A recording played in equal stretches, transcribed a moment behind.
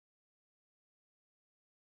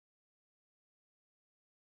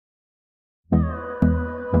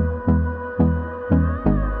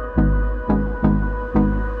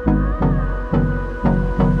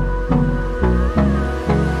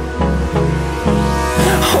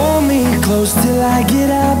close till I get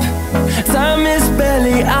up. Time is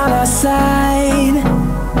barely on our side.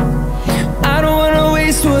 I don't wanna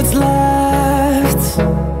waste what's left.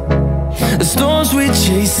 The storms we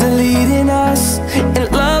chase are leading us, and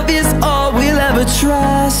love is all we'll ever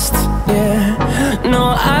trust. Yeah, no,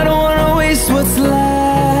 I don't wanna waste what's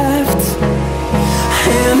left.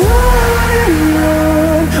 And on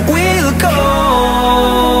we'll go,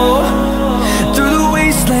 through the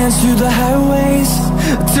wastelands, through the highways,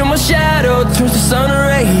 till my shadow turns to sun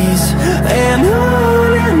rays. And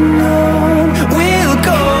on we'll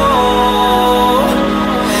go,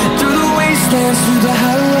 through the wastelands, through the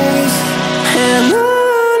highways, and on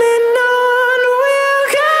we'll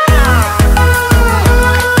go.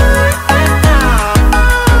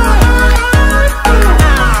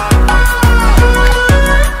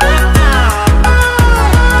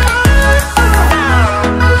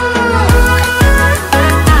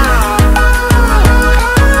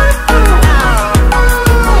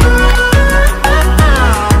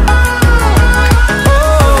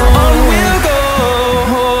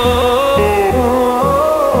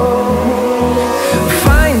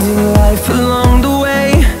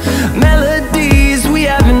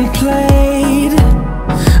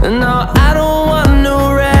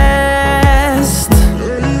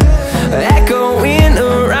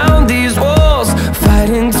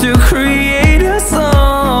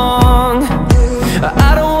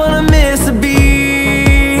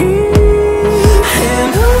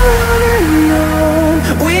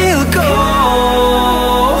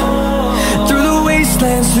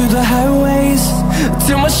 Through the highways,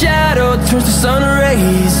 till my shadow turns to sun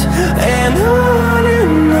rays. And on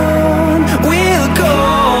we'll go,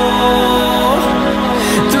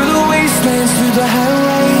 through the wastelands, through the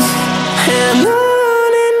highways, and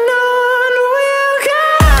on we'll go.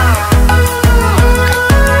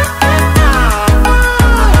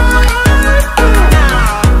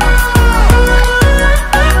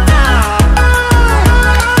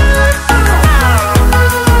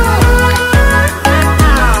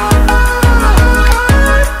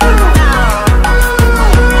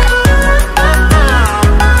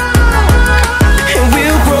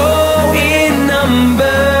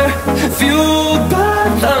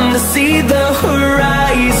 See the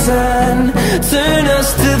horizon turn us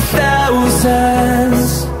to thousands,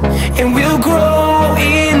 and we'll grow